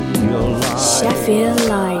Sheffield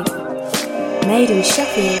Live. Made in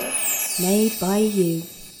Sheffield, made by you.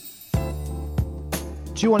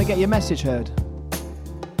 Do you want to get your message heard?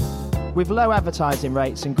 With low advertising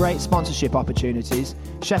rates and great sponsorship opportunities,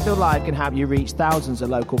 Sheffield Live can help you reach thousands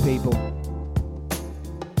of local people.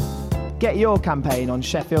 Get your campaign on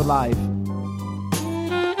Sheffield Live.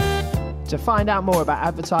 To find out more about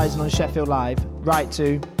advertising on Sheffield Live, write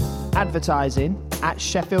to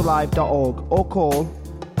advertising@sheffieldlive.org or call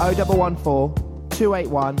 0114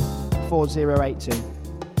 281 4082.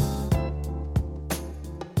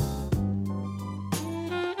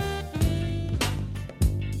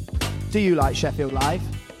 Do you like Sheffield Live?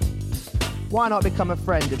 Why not become a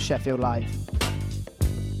friend of Sheffield Live?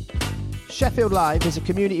 Sheffield Live is a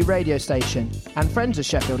community radio station, and friends of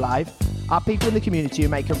Sheffield Live are people in the community who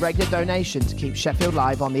make a regular donation to keep Sheffield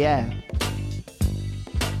Live on the air.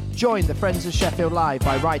 Join the Friends of Sheffield Live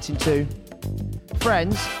by writing to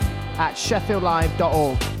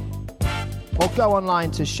friends@sheffieldlive.org or go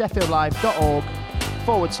online to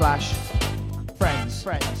sheffieldlive.org/friends.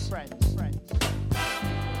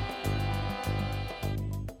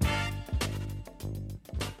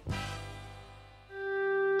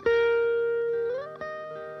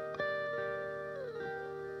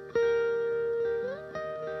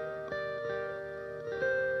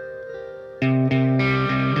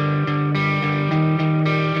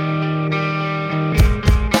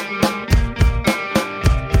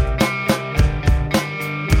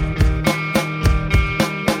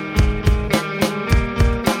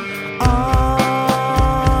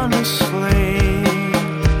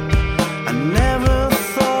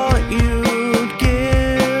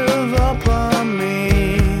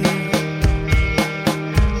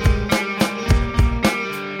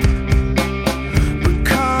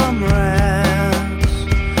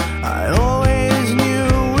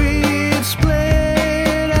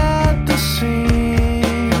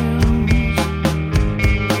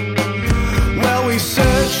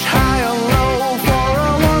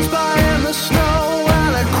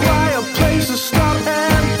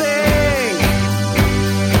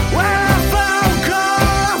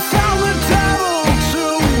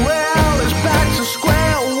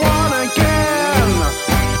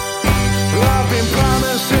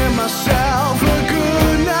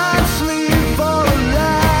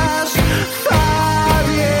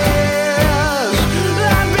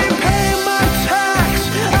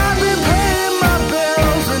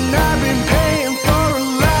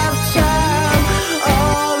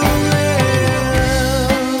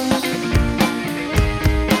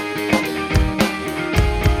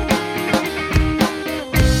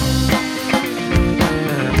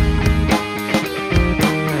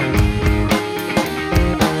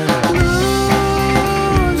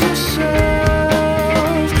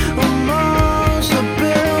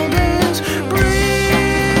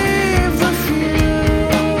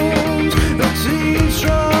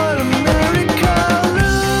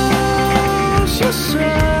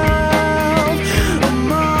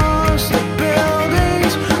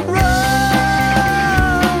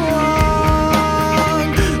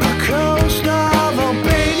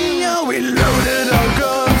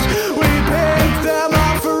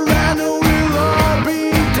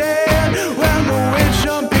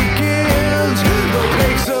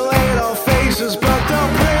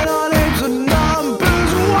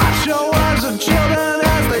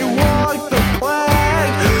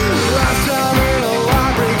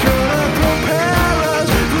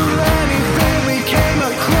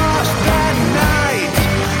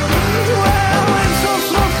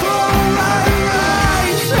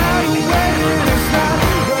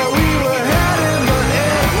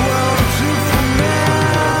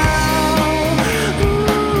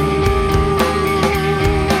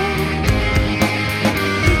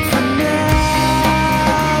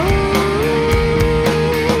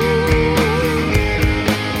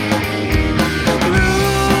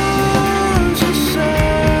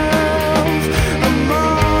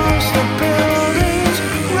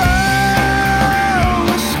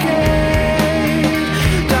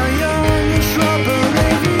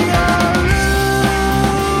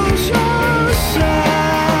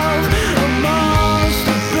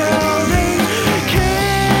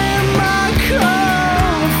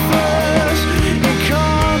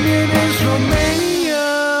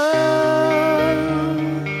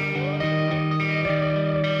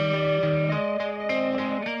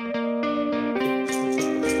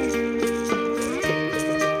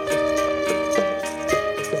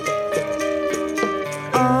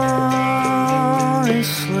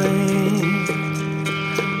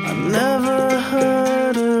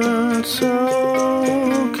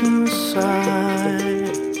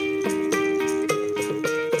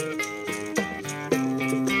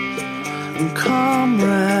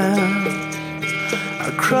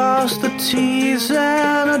 just a tease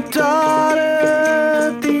and a dot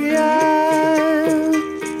at the end.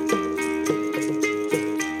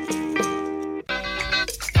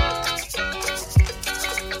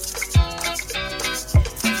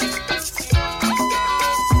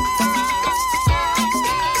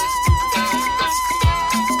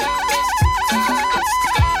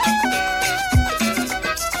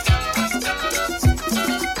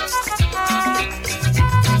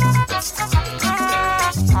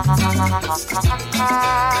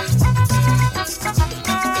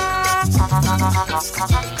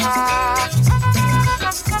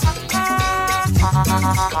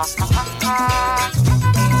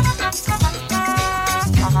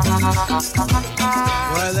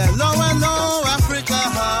 Well, hello, Africa.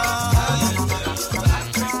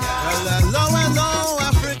 Well, hello,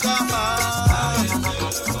 Africa.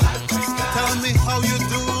 Tell me how you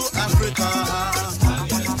do, Africa.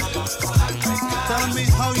 Tell me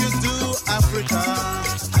how you do, Africa.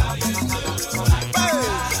 Hey,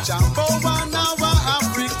 Jambo Banawa,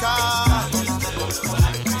 Africa.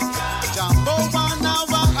 Jambo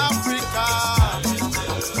Banawa, Africa.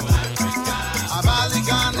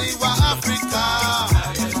 Abaligani wa Africa.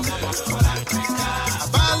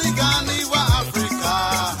 Abaligani wa Africa.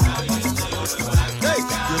 Hey,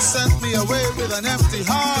 you sent me away with an empty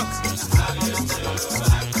heart.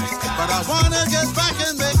 But I wanna get back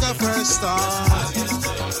and make a fresh start.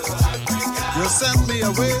 You sent me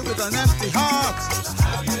away with an empty heart.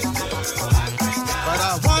 But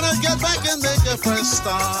I wanna get back and make a fresh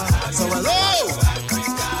start. So hello,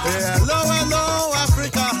 hey, hello,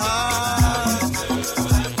 Africa.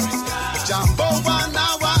 Jambo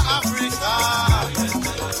Banawa, Africa.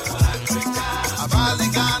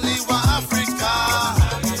 Abaligani wa Africa.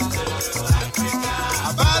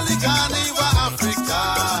 Abaligani wa Africa.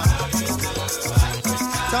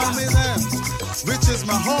 Tell me then, which is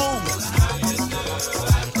my home?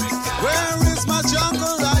 Where is my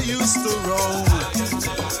jungle I used to roam?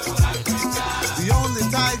 The only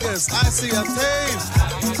tigers I see are tame.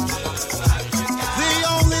 The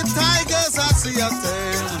only tigers I see are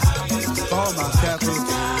tame. For my cattle.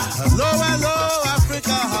 Hello,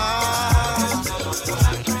 Africa.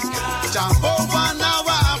 Jambo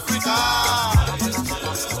Banawa, Africa.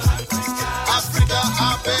 Africa,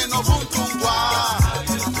 Abe no Buntungwa.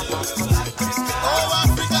 Oh,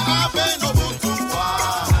 Africa, Abe no Buntungwa.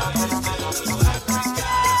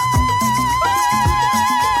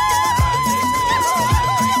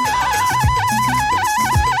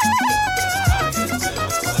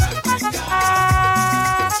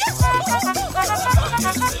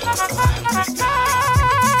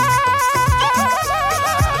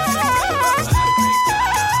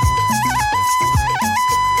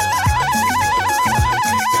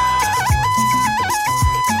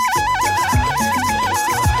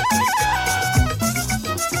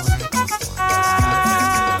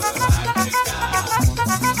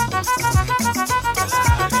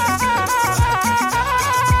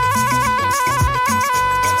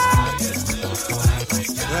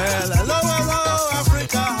 Well, hello,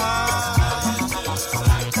 Africa.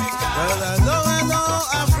 Well, hello,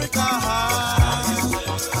 Africa.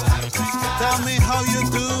 Tell me how you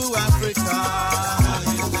do, Africa.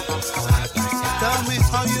 Tell me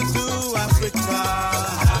how you do, Africa.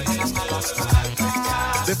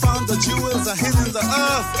 They found the jewels are hidden in the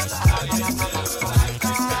earth.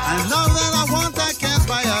 And now that I want, I can't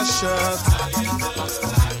buy a shirt.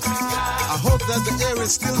 I hope that the air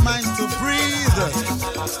is still mine to breathe.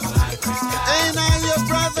 Ain't I your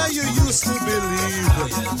brother you used to believe?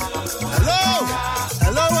 Hello,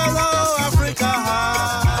 Africa.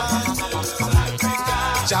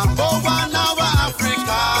 Jambo Banawa,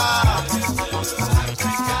 Africa.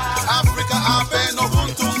 Africa, Abe no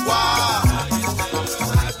Buntungwa.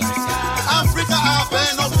 Africa, Abe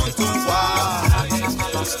no Buntungwa.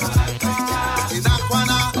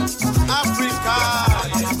 Inakwana, Africa.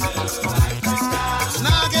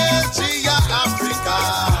 Nagetia, Africa.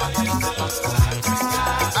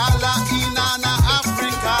 Ala inana,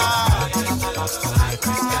 Africa.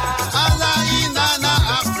 Ala inana,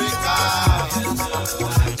 Africa.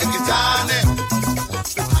 Ekita.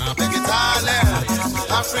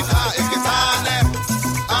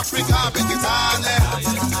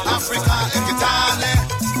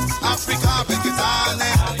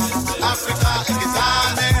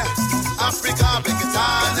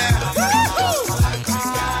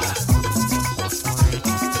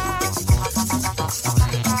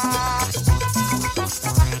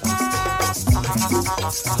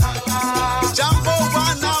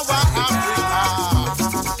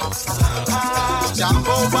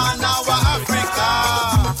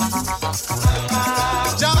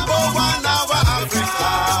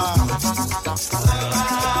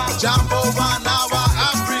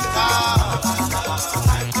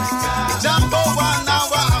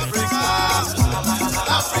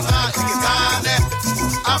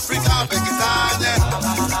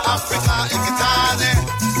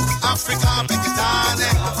 Africa, Bekitane,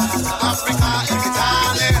 Africa,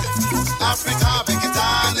 Ekitane, Africa,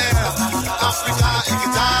 Bekitane, Africa,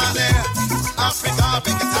 Ekitane, Africa,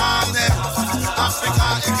 Bekitane, Africa,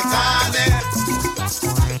 Ekitane.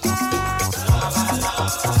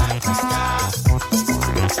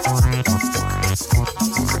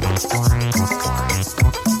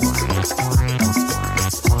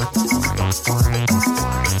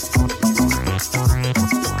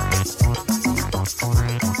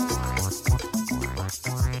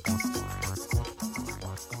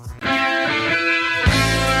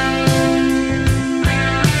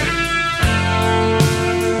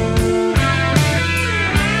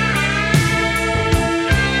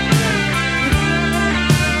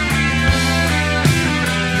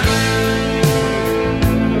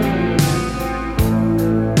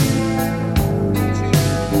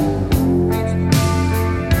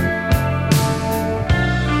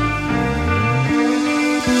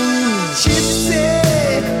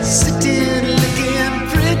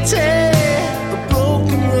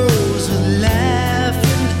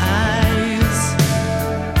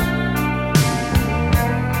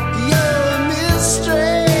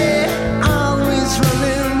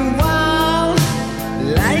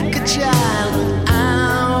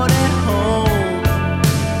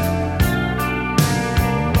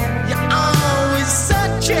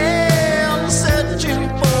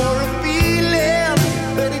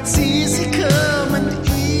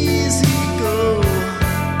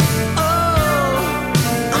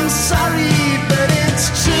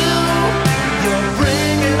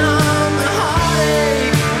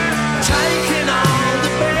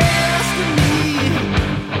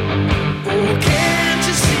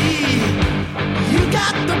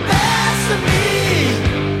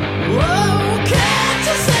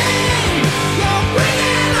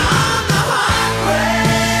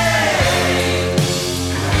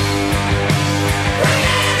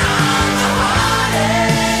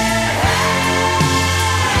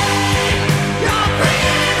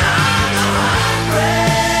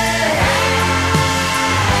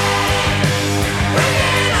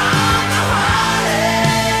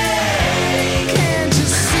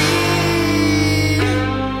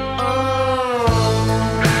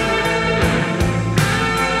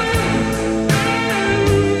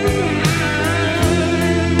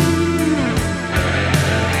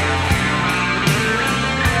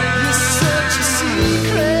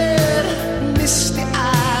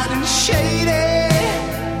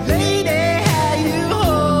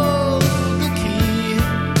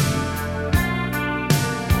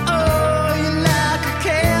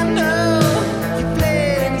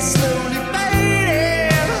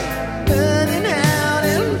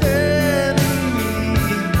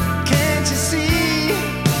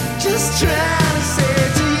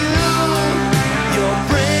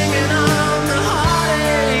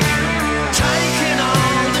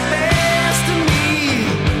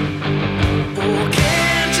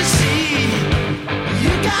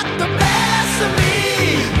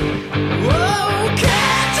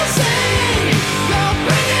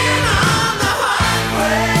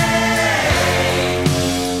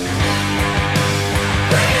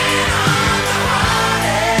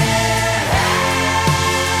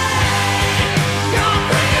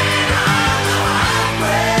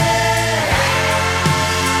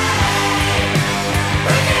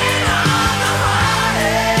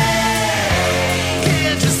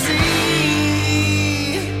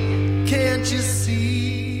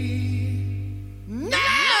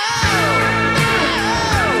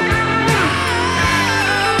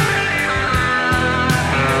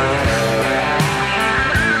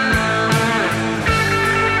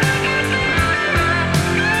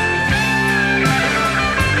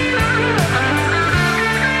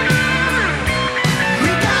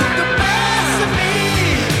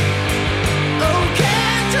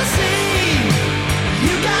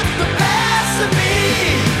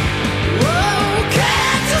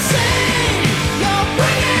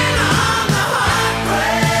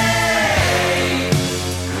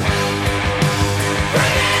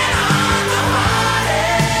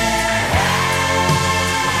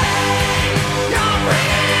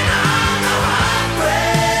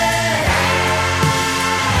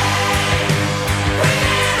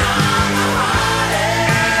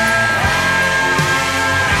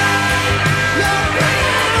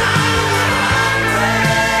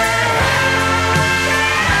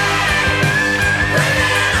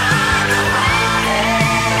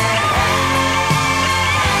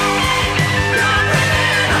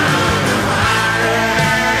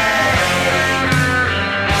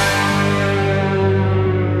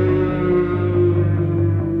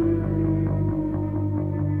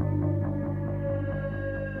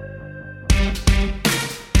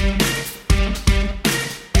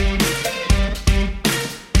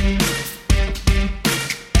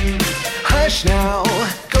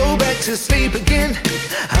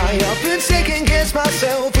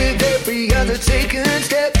 taken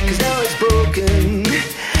step, cause now it's broken.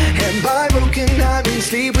 And by broken I mean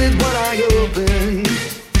sleep with one eye open.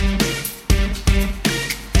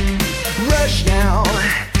 Rush now,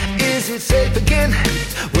 is it safe again?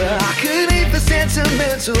 Well, I could hate the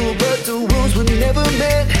sentimental, but the wounds were never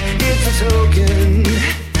meant. It's a token,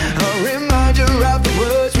 a reminder of the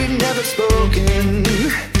words we've never spoken.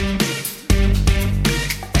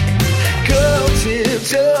 Go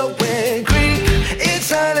tiptoe and creep, it's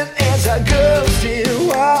silent as I go still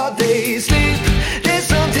while they sleep. There's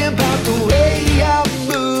something about the way I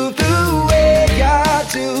move, the way I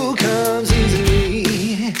do comes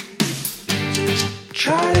easily.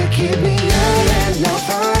 Try to keep me out and I'll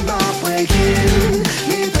find my way in,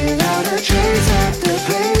 leaving out a trace of the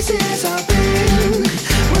places I've been.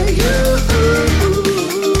 Where you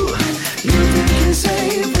think you're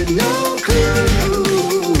safe with no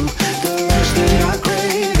clue. The rush that I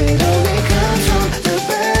crave, it only comes from the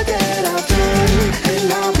bad that I've done. And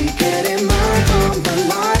I'll be getting mine from the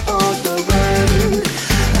life on the run.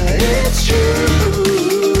 It's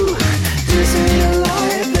true, this ain't a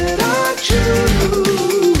life that I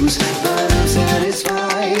choose, but I'm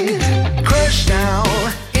satisfied. Crushed now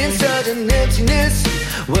in sudden emptiness.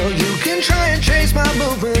 Well, you can try and trace my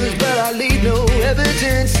movements, but I leave no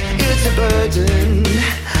evidence. It's a burden,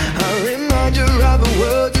 a reminder of a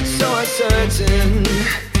world that's so uncertain.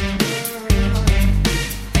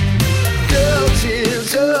 Go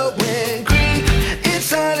tiptoe and creep, it's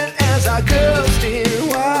silent as I go still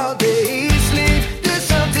while they sleep. There's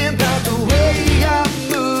something about the way I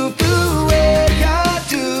move, the way I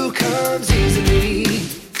do comes easily.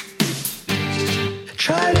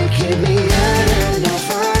 Try to keep me out and I'll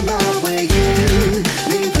find my way in,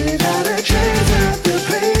 leave without a trace of the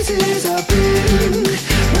places I've been.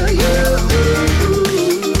 Well, you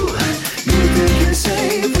think you're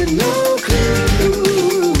safe with no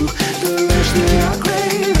clue. The rush that I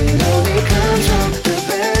crave, it only comes from the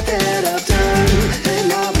bad that I've done. And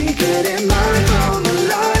I'll be getting mine from the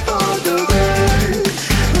life on the run.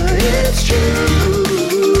 But it's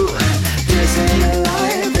true, this ain't a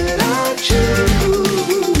life that I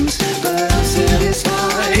choose, but I'm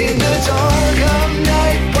satisfied. In the dark of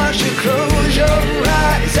night, watch you close your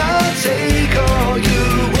eyes. I'll take all you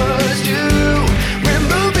was due,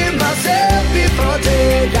 removing myself before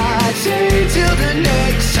daylight. Say till the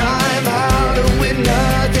next time out with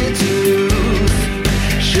nothing to lose.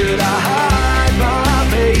 Should I hide my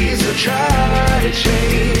face or try to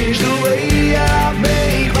change the way I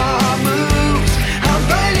make my moves? I'm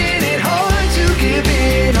finding it hard to give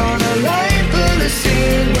in on a life full of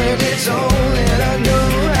sin when it's all that I know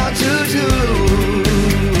how to do.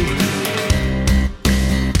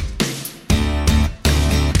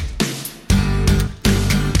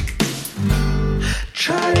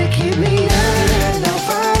 Try to keep me out and I'll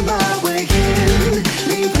find my way in,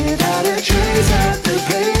 leave without a trace of the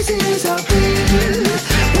places I've been.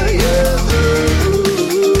 Where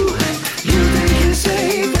you think you're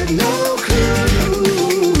safe with no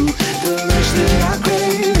clue. The rush that I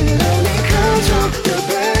crave, it only comes from the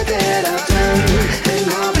bad that I've done. And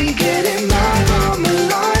I'll be getting mine from a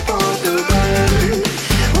life on the run.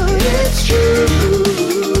 Well, it's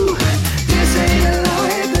true, this ain't a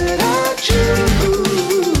life that I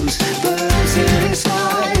choose, but I'm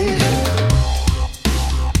satisfied.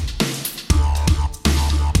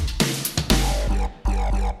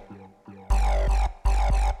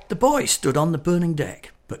 The boy stood on the burning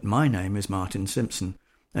deck, but my name is Martin Simpson,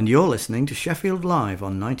 and you're listening to Sheffield Live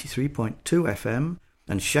on 93.2 FM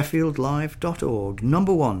and sheffieldlive.org,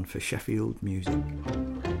 number one for Sheffield music.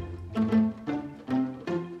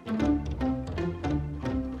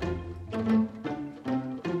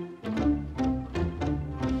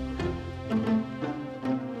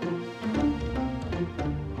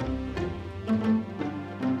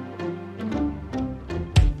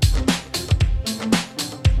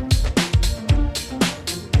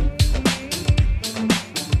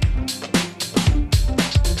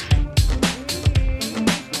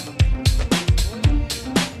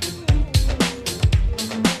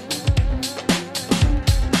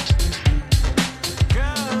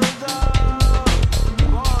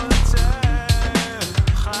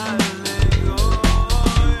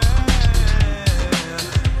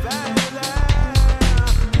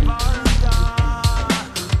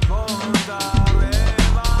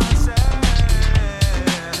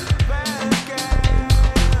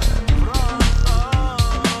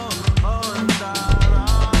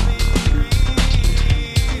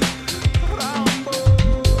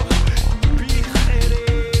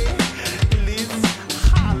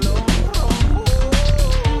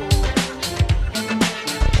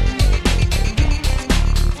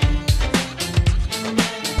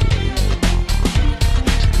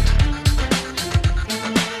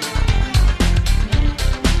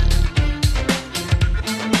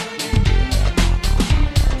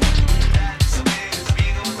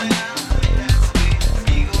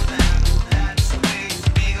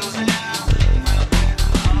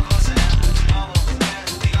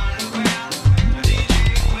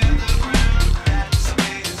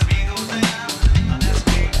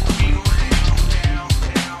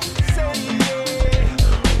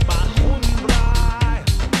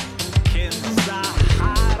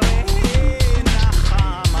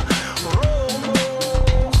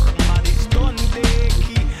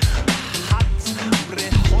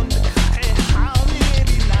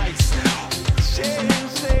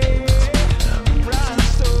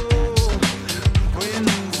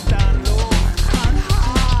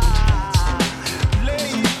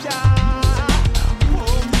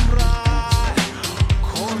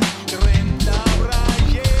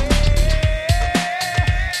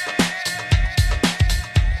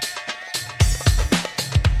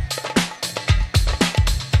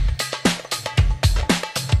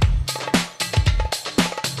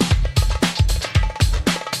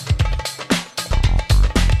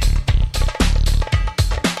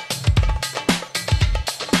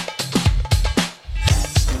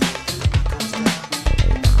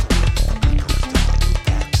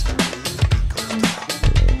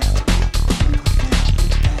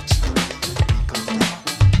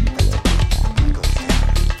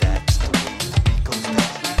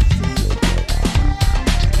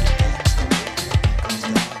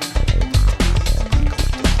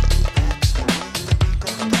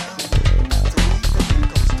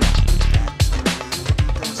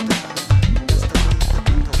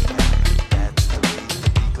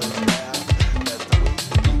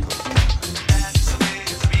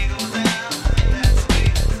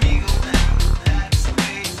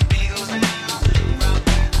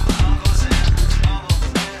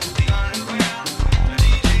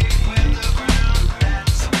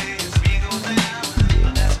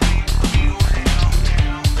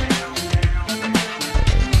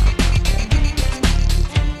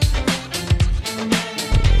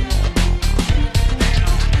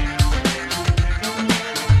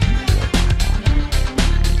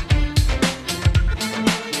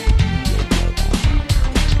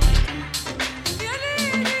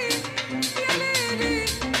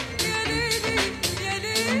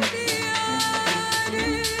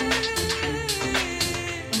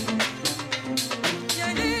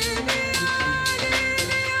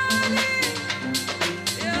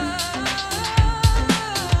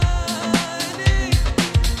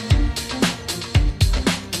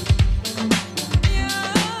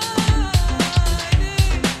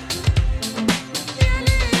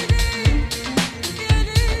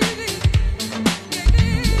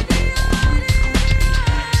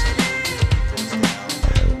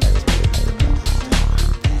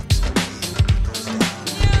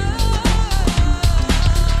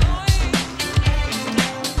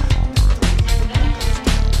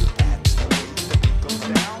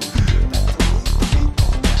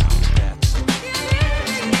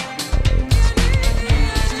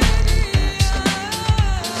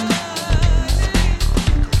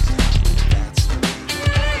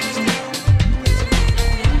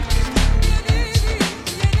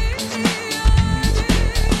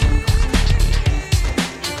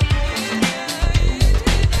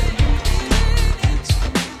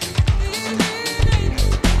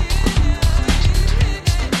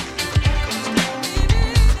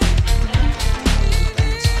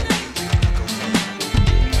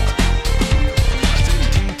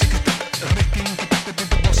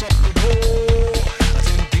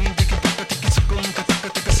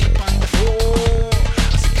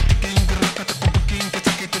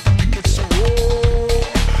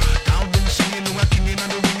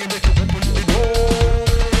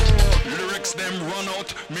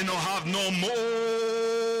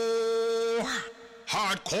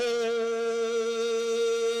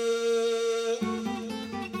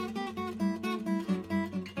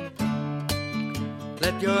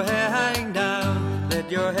 Let your hair hang down,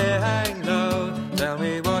 let your hair hang low. Tell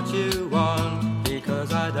me what you want,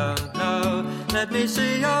 because I don't know. Let me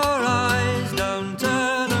see your eyes, don't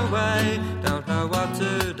turn away. Don't know what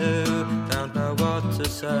to do, don't know what to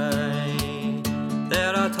say.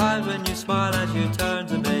 There are times when you smile as you turn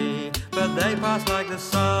to me, but they pass like the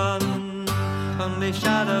sun. Only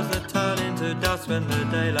shadows that turn into dust when the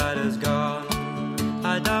daylight is gone.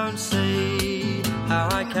 I don't see how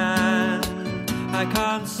I can't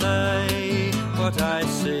say what I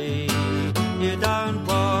see. You don't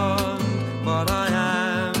want what I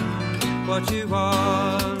am, what you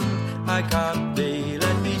want I can't be.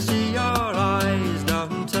 Let me see your eyes,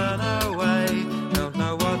 don't turn away. Don't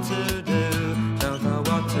know what to do, don't know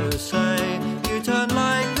what to say. You turn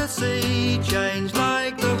like the sea, change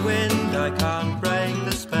like the wind. I can't break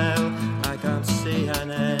the spell, I can't see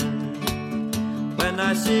an end. When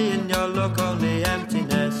I see in your look only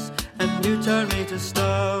emptiness, and you turn me to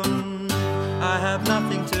stone, I have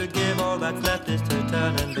nothing to give, all that's left is to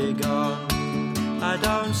turn and be gone. I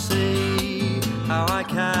don't see how I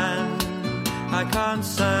can't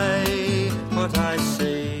say what I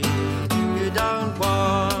see. You don't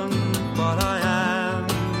want what I am,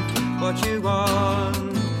 what you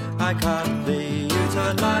want I can't be. You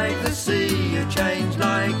turn like the sea, you change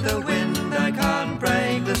like the wind. I can't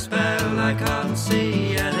break the spell, I can't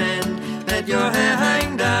see an end. Let your hair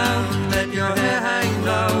hang down, let your hair hang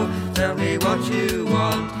low. Tell me what you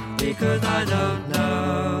want, because I don't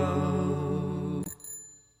know.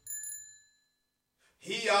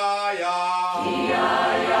 Hi-ya-ya,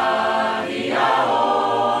 Hi-ya-ya,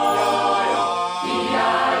 hi-ya-oh. hi-ya-ya,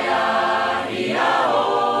 Hi-ya-ya, hi-ya-oh.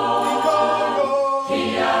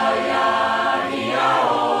 Hi-ya-ya,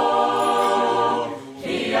 hi-ya-oh.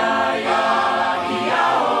 Hi-ya-ya,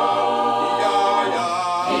 hi-ya-oh.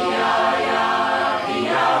 Hi-ya-ya,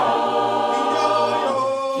 hi-ya-oh.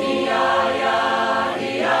 Hi-ya-ya,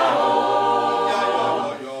 hi-ya-oh.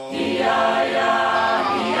 Hi-ya-ya,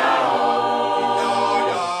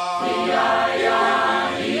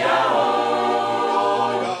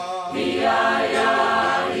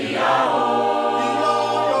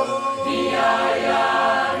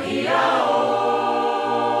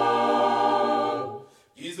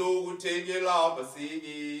 Izokutengela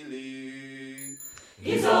basigili,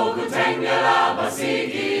 izokutengela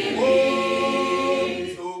basigili,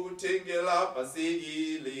 Izokutengela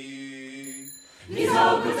basigili,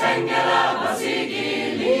 izokutengela basigili,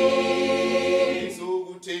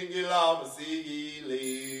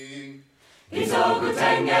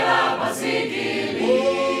 izokutengela basigili,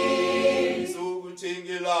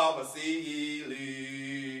 izokutengela basigili,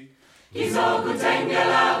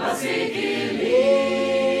 izokutengela basigili,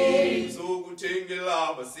 izokutengela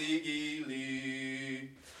basigili,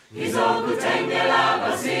 izokutengela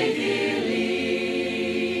basigili.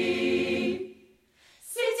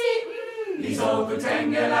 Sithi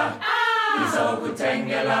izokutengela,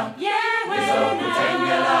 izokutengela,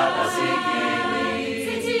 izokutengela basigili.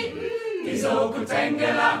 Sithi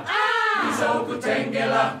izokutengela,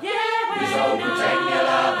 izokutengela,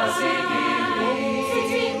 izokutengela basigili.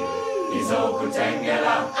 Sithi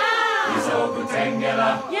izokutengela, izokutengela,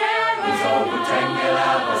 izokutengela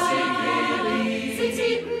basigili.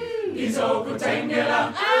 Sithi izokutengela,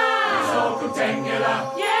 izokutengela,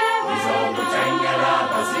 izokutengela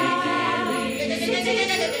basigili.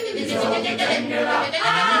 Izokutengela,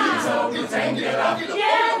 izokutengela,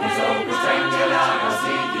 izokutengela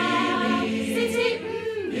basigili. Sithi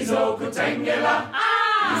izokutengela,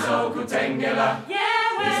 izokutengela,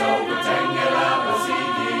 izokutengela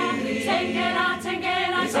basigili. Tengela,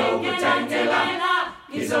 tengela, izokutengela,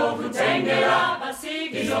 izokutengela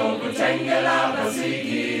basigili. Izokutengela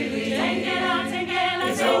basigili. Tengela, tengela,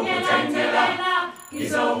 izokutengela,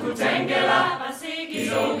 izokutengela basigili.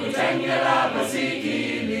 Izokutengela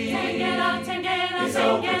basigili. Tengela, tengela,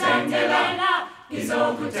 izokutengela,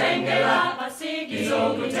 izokutengela basigili.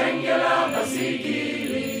 Izokutengela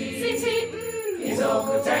basigili. Sithi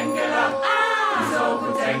izokutengela,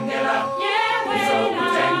 izokutengela,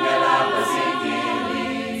 izokutengela basigili.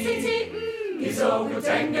 Sithi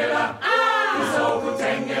izokutengela,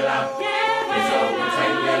 izokutengela,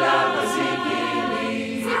 izokutengela basigili.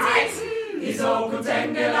 Sithi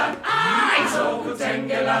izokutengela,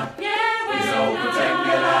 izokutengela,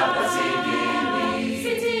 izokutengela basigili.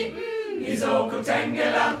 Sithi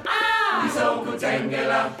izokutengela,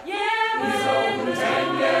 izokutengela,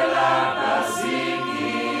 izokutengela basigili.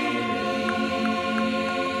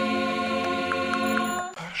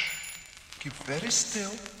 Hush, keep very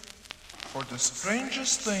still, for the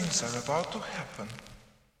strangest things are about to happen.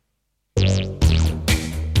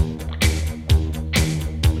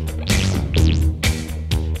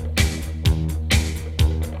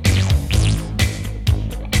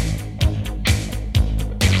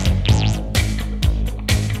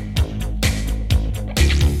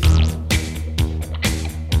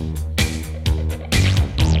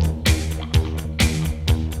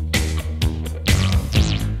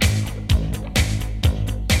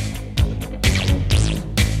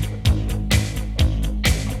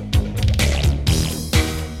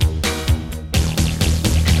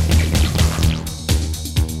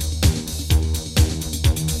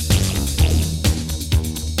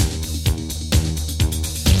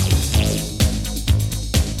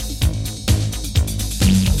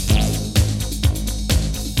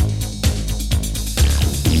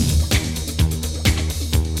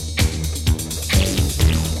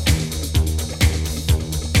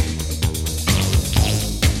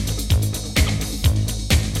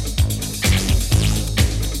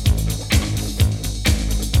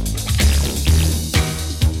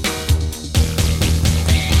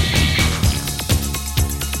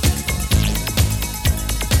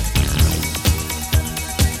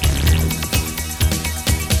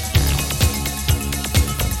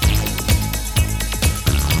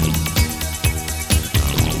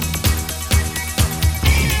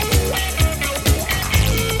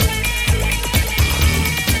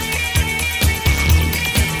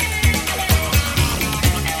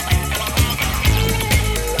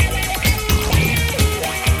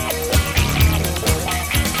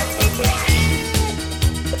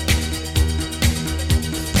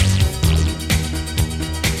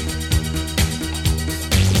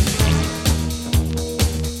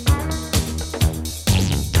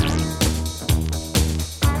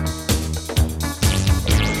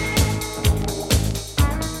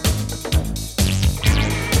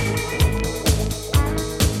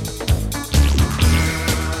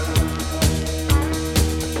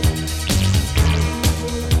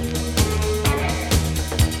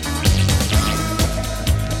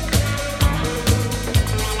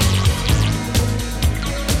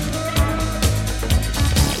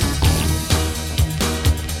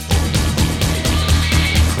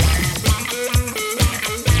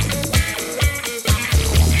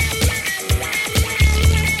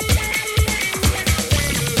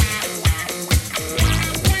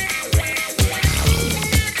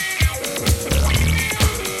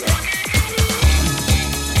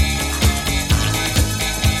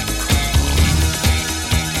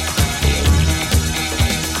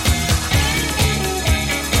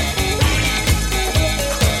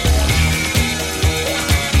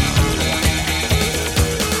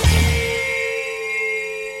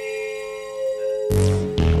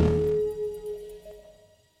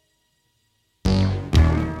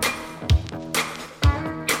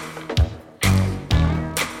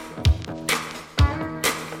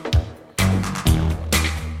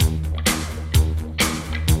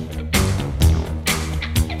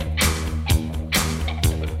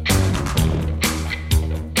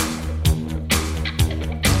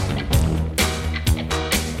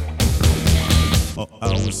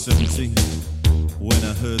 was 17 when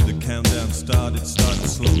I heard the countdown start. It started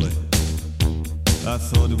slowly. I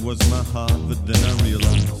thought it was my heart, but then I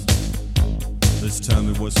realized this time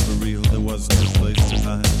it was for real. There was no place to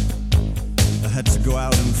hide. I had to go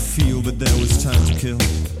out and feel, but there was time to kill.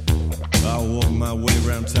 I walked my way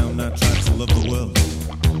around town. I tried to love the world,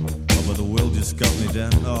 but the world just got me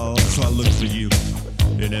down. Oh, so I looked for you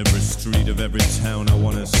in every street of every town. I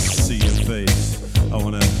wanna see your face. I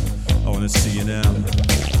wanna see you now.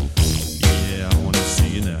 Yeah, I wanna see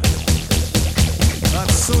you now.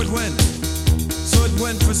 So it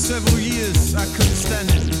went for several years. I couldn't stand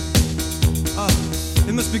it.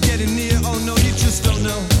 It must be getting near. Oh no, you just don't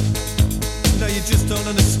know. No, you just don't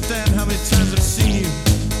understand how many times I've seen you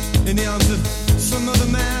in the arms of some other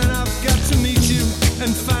man. I've got to meet you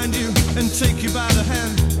and find you and take you by the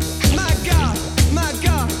hand. My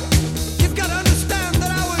God, you've got to understand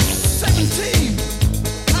that I was 17.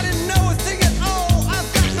 I didn't know a thing at all.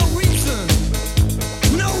 I've got no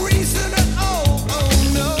reason at all. Oh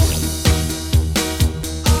no.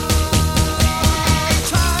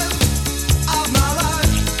 Time of my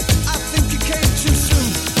life, I think you came too soon.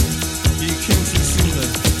 You came too soon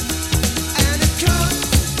then. And it could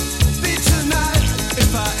be tonight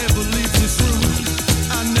if I ever leave this room.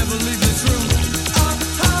 I never leave this room.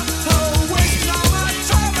 Wasting all my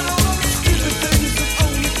time and all those stupid things that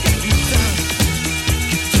only get me down.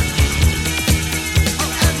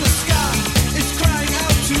 Oh, and the sky is crying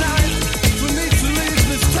out tonight for me to leave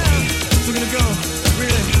this town. So we're gonna go,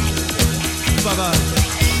 really. Bye-bye.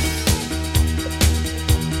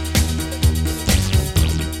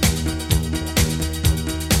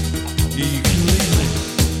 Yeah, you can leave me.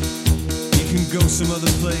 You can go some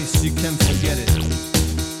other place. You can forget it.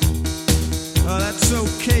 Oh, that's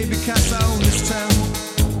okay because I own this town.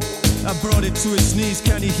 I brought it to its knees.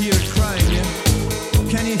 Can you hear it crying, yeah?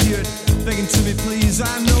 Can you hear it begging to me, please?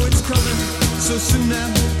 I know it's coming so soon now.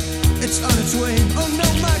 It's on its way. Oh no,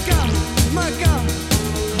 my God.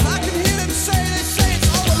 I can hear them say, they say it's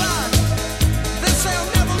all a lie. They say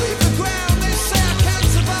I'll never leave the ground. They say I can't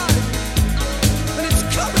survive. And it's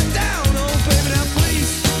coming down. Oh, baby, now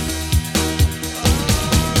please.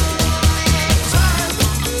 Time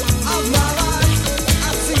of my life,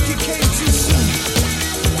 I think you came too soon.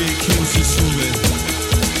 It came too soon, baby.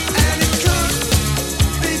 And it could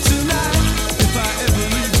be tonight if I ever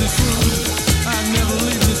leave this room. I never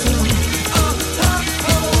leave this room.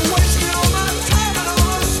 Wasting all my time and all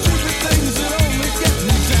those stupid things that only get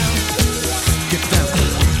me down. Get down.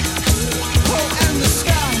 Oh, and the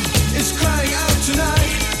sky is crying out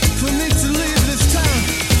tonight for me to leave this town.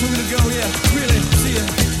 So I'm gonna go, yeah, really, see ya.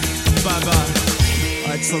 Bye-bye.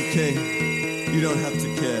 It's okay. You don't have to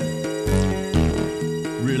care.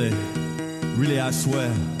 Really, I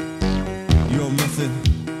swear. You're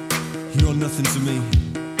nothing to me.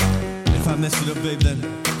 If I mess it up, babe,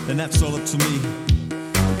 then that's all up to me.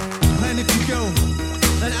 And if you go,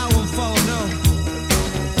 then I won't follow, no.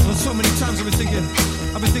 Well, so many times I've been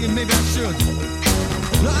thinking maybe I should.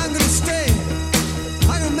 No, I'm gonna stay.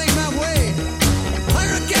 I'm gonna make my way. I'm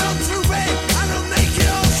gonna get on through, babe. I'm gonna make it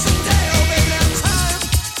all someday. Oh, baby, now time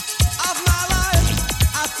of my life,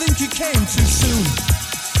 I think you came too soon.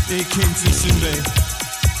 It came too soon, babe.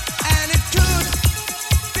 And it could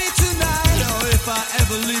be tonight. Oh, if I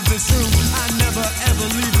ever leave this room, I never ever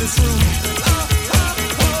leave this room.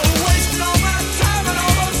 Wasting all my time and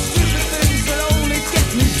all those stupid things that only get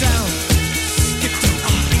me down. Get down.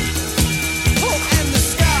 Oh, and the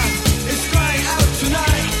sky is crying out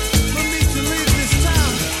tonight for me to leave this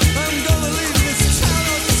town. I'm gonna leave this town.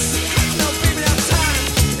 Oh, no, baby, now time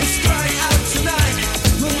is crying out tonight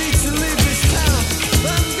for me to leave this town.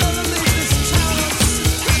 I'm gonna leave this town.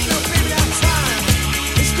 Oh, no, baby, now time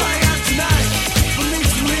is crying out tonight for me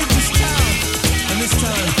to leave this town. And this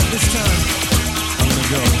time, I'm gonna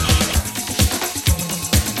go.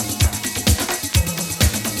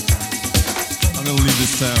 I'm gonna leave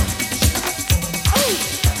this town.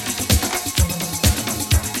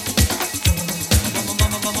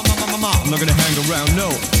 I'm not gonna hang around, no.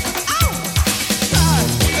 Die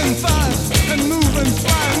and fight and move and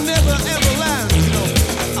fly and never ever land, you know.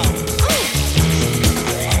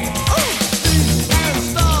 And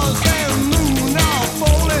stars and moon are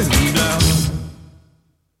falling down.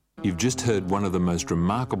 You've just heard one of the most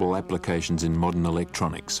remarkable applications in modern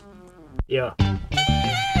electronics. Yeah.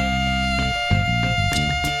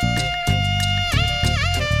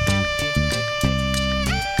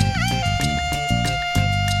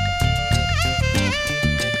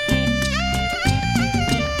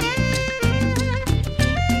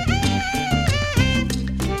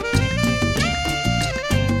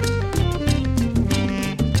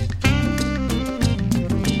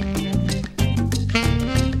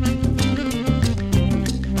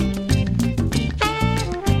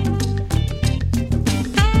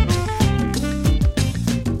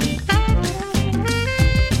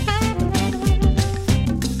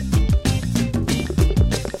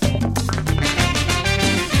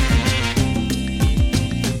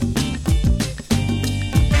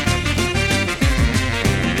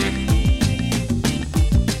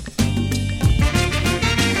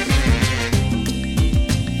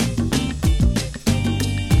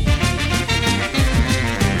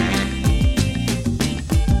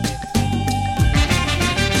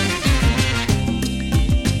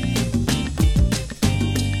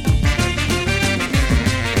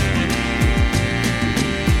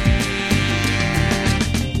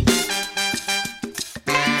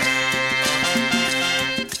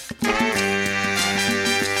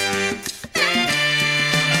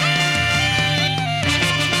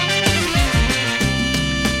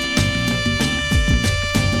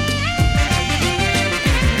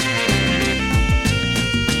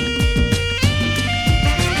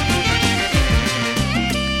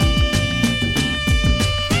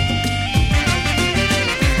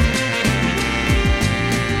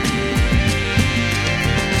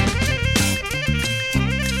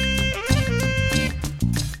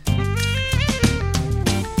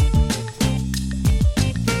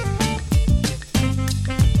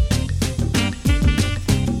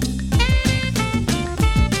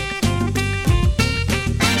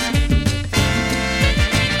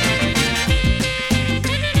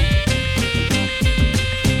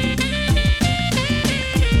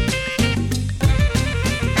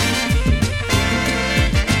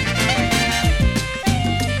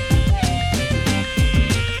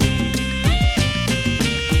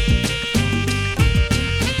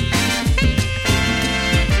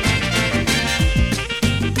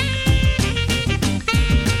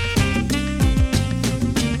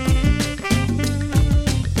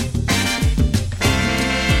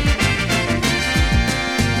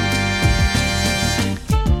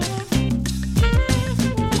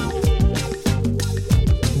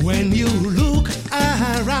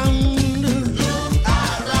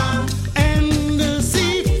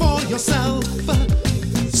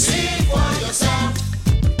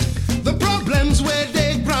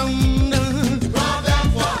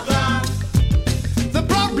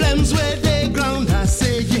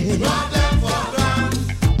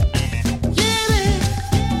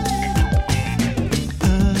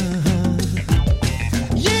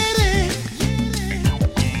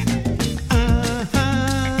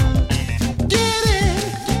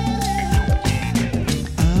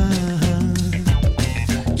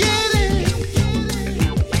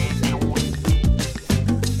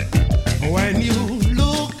 when you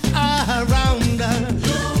look around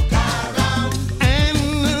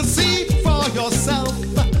and see for yourself.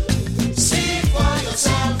 See for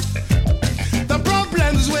yourself. The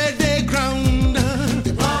problems where they ground.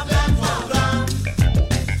 The problems for ground.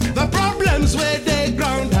 The problems where they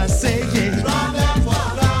ground. I say yeah. The problems for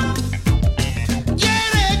ground.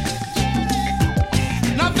 Get it.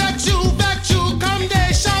 Now vex you, come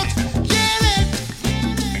they shout. Get it.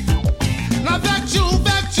 Now vex you,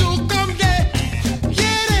 come they.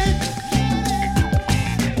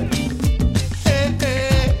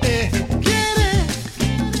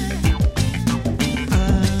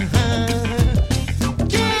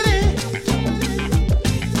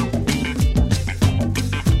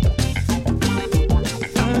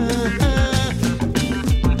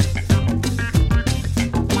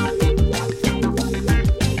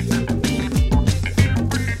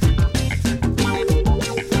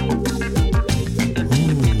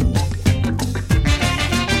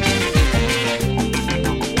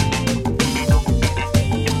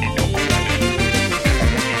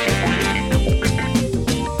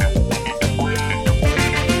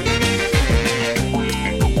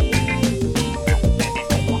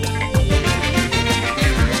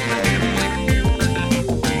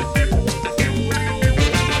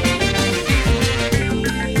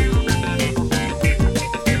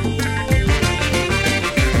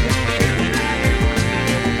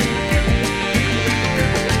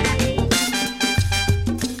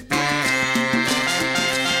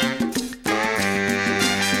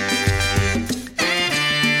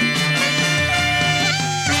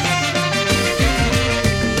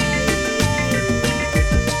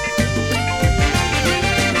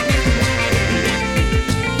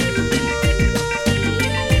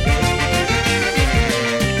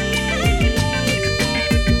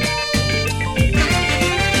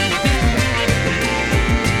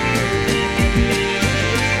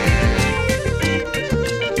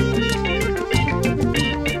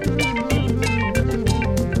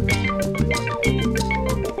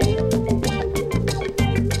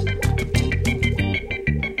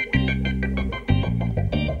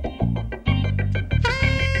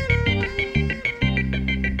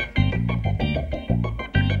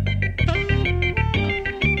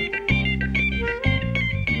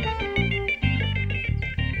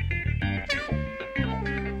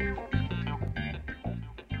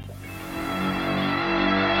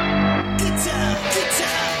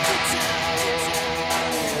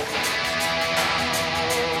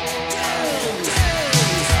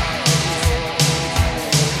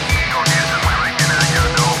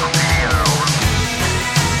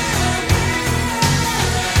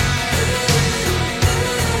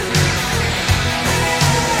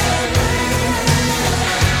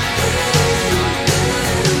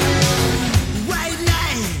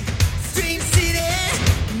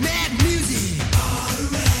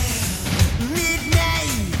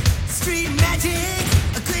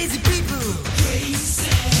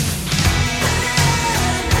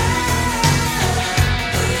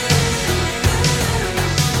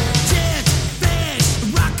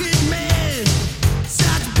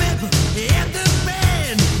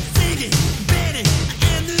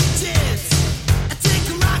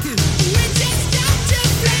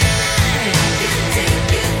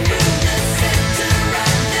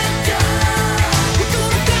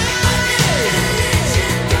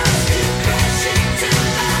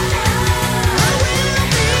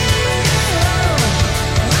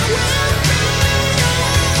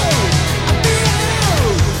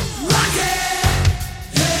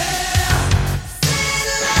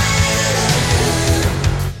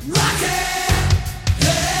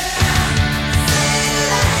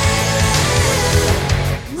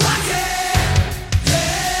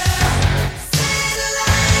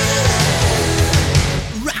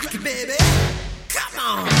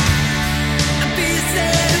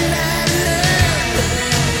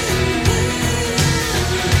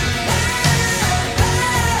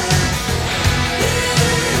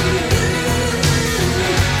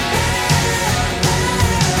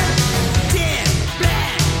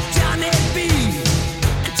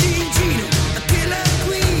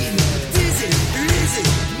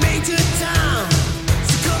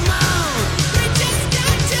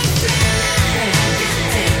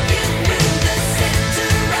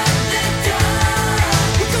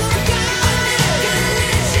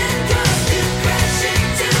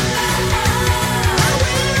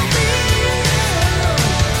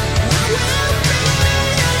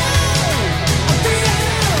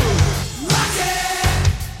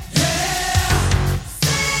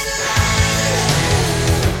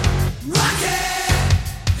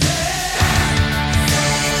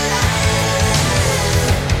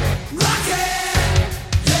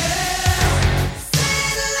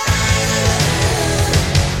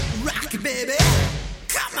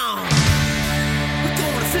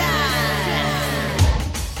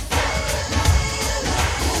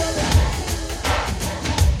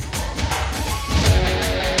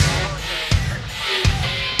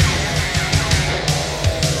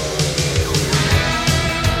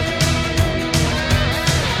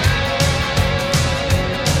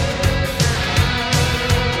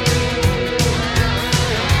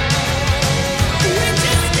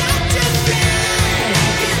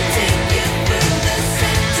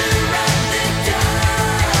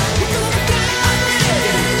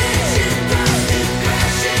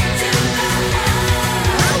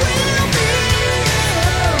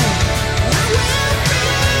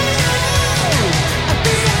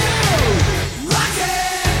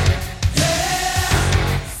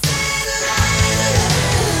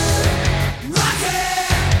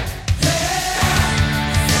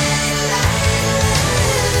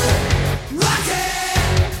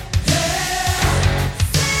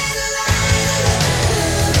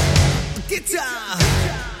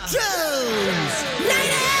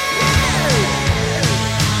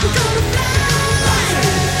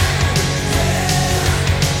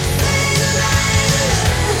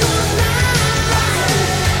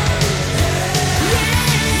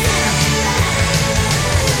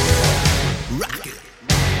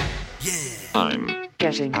 I'm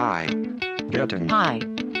getting high. Getting high.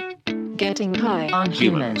 Getting high on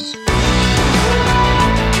humans.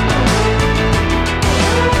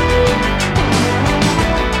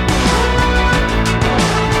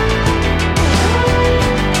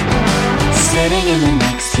 Sitting in the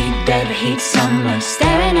next heat, dead heat summer,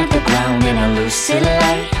 staring at the ground in a lucid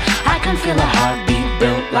light. I can feel a heartbeat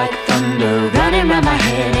built like thunder, running round my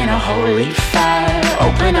head in a holy fire.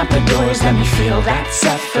 Open up the doors, let me feel that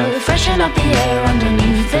zephyr, freshen up the air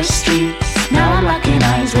underneath the streets. Now I'm locking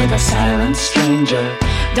eyes with a silent stranger.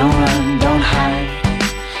 Don't run, don't hide.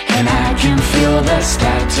 And I can feel the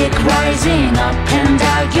static rising up and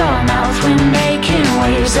out your mouth when making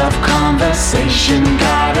waves of conversation.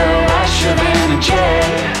 Got a rush of energy,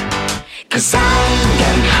 'cause I'm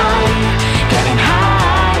getting high, getting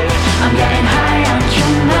high. I'm getting high on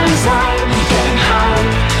humans. I'm getting high,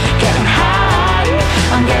 getting high.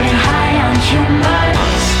 I'm getting high on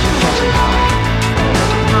humans. Getting high,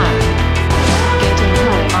 getting high. Getting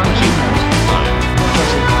high on humans.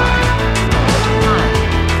 Getting high, getting high.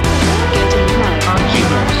 Getting high on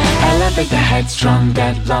humans. Elevate the headstrong,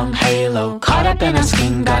 dead long halo. Caught up in a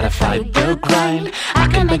skin, gotta fight the grind. I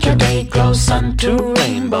can make your day glow, sun to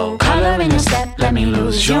rainbow. Color in your step, let me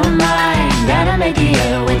lose your mind. Animate the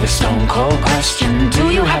air with a stone cold question. Do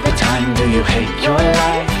you have the time? Do you hate your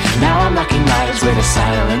life? Now I'm locking eyes with a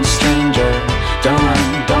silent stranger. Don't run,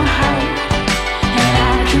 don't hide. And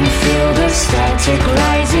I can feel the static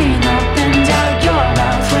rising up and out your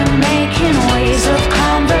mouth when making waves of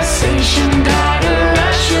conversation. Got a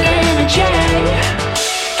rush of energy,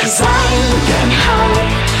 'cause I'm getting high,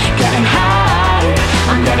 getting high.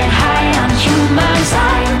 I'm getting high on humans.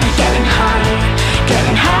 I'm getting high,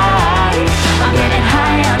 getting high. I'm getting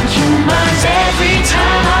high on humans. Every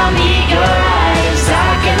time I meet your eyes, I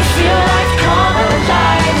can feel life come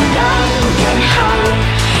alive. And I'm getting high,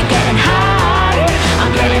 getting high.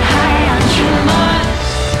 I'm getting high on humans.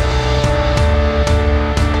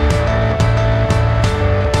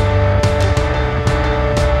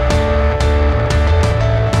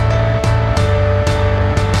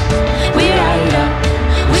 We ride up,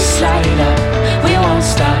 we slide up, we won't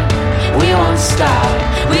stop, we won't stop.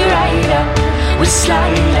 We ride up, we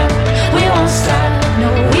slide up, we won't stop, no,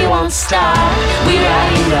 we won't stop. We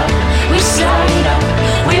ride up, we slide up,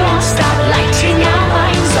 we won't stop, lighting our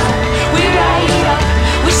minds up. We ride up,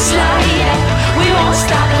 we slide up, we won't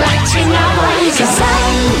stop, lighting our minds up. 'Cause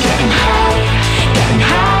I'm getting high, getting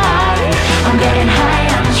high. I'm getting high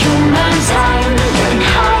on humans. I'm getting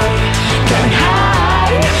high, getting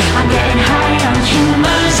high. I'm getting high on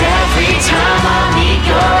humans. Every time I meet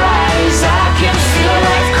your eyes, I can feel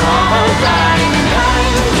life come alive. And I'm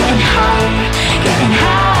getting high, getting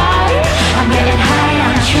high. I'm getting high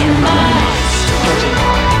on humans. Getting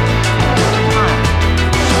high, getting high.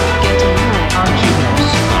 Getting high on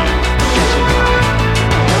humans. Getting high,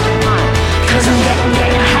 getting high. 'Cause I'm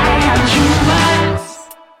getting high on humans.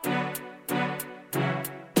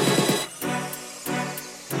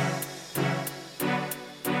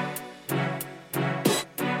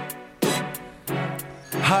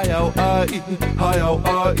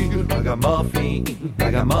 ragamuffin.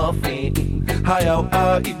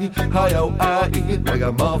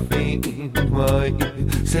 ragamuffin.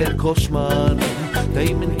 C'est le cauchemar.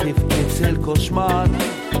 دايما كيف c'est le cauchemar.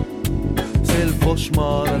 C'est le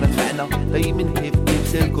cauchemar. أنا دفعنا دايما كيف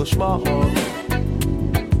c'est le cauchemar.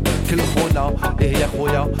 كل خونا ايه يا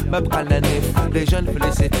خويا ما بقى لنا نيف لي جون في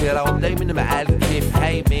لي سيتي راهم دايما مع الكيف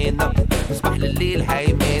حايمين نصبح لليل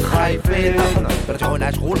حايمين خايفين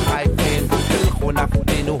رجعونا شغول خايفين كل خونا في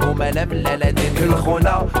الدين وهما لا من لا دين كل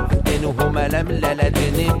خونا في الدين وهما لا من لا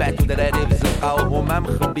دين بعتو دراري بزقا وهما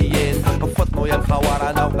مخبيين فطنوا يا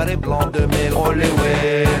الخوارانا وبري بلون 2000 قولي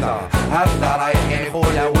وين هكذا رايحين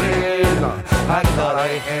خويا وين هكذا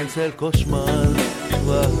رايحين سي الكوشمان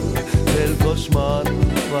c'est le cauchemar,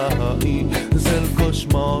 c'est le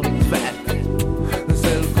cauchemar,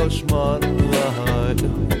 c'est le cauchemar.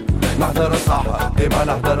 نحضر الصح ديما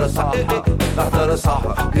نحضر الصح نحضر الصح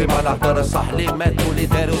ديما نحضر الصح اللي ماتوا اللي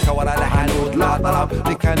داروا ثورة الحانوت العطرة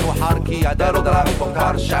اللي كانوا حاركية داروا ضرب فوق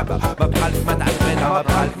دار الشعب ما بحالك ما تعرف منها ما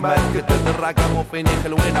بحالك ما تكتب الراكم وفيني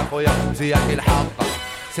خلوين اخويا زياكي الحق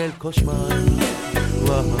c'est le cauchemar,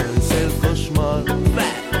 c'est le cauchemar.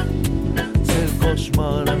 C'est le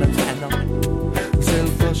cauchemar, أنا دفعنا c'est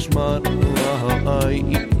le cauchemar.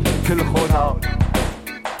 كل خونا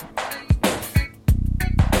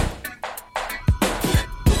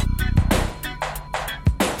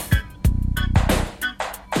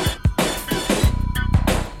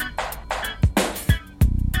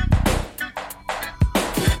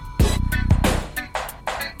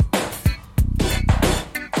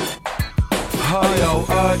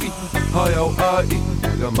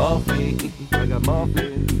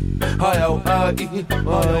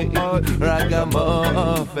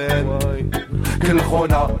كل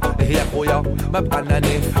خونا هي خويا ما بقالنا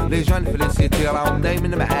نيف لي جان في السيتي راهم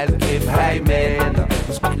دايما مع الكيف هايمين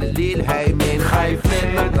صباح الليل هايمين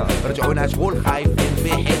خايفين رجعونا شغل خايفين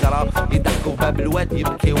في حجرة يضحكوا باب الواد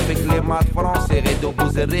يبكيو في كلمات فرنسي غيدو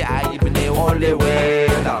بوز الريعة يبنيو قولي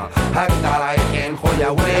وين هكذا رايحين خويا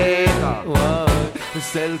وين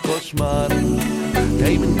سي الكوشمار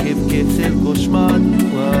دايما كيف سي الكوشمار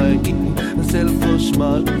سي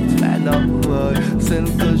الكوشمار سمعنا سي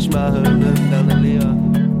الكوشمار نبدأ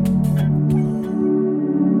ليا